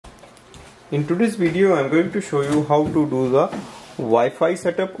In today's video, I'm going to show you how to do the Wi-Fi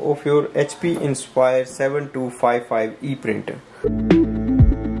setup of your HP Inspire 7255E printer.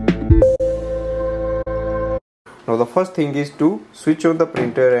 Now the first thing is to switch on the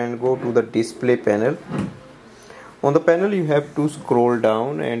printer and go to the display panel. On the panel you have to scroll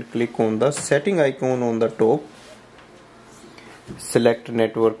down and click on the setting icon on the top. Select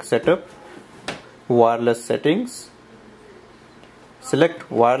network setup, wireless settings. Select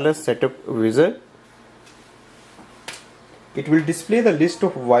wireless setup wizard. It will display the list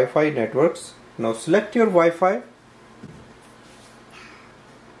of Wi-Fi networks. Now select your Wi-Fi.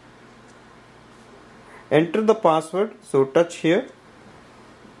 Enter the password, so touch here.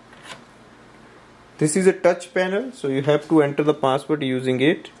 This is a touch panel, so you have to enter the password using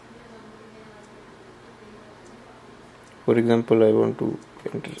it. For example, I want to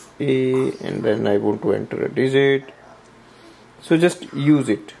enter A and then I want to enter a digit. So just use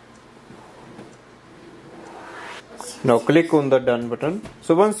it. Now click on the done button.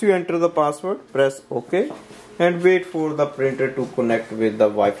 So once you enter the password, press OK and wait for the printer to connect with the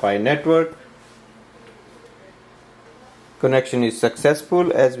Wi-Fi network. Connection is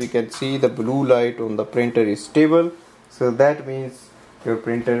successful. As we can see, the blue light on the printer is stable. So that means your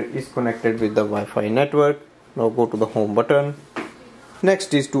printer is connected with the Wi-Fi network. Now go to the home button.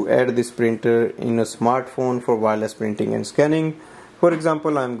 Next is to add this printer in a smartphone for wireless printing and scanning. For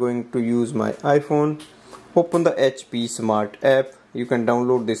example, I am going to use my iPhone. Open the HP Smart app. You can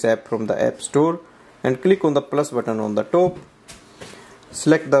download this app from the App Store and click on the plus button on the top.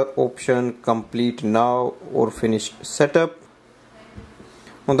 Select the option Complete Now or Finish Setup.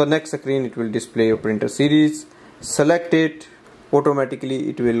 On the next screen it will display your printer series. Select it. Automatically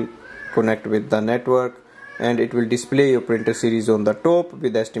it will connect with the network and it will display your printer series on the top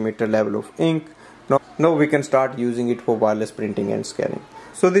with estimated level of ink. Now we can start using it for wireless printing and scanning.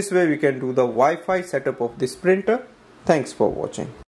 So this way we can do the Wi-Fi setup of this printer. Thanks for watching.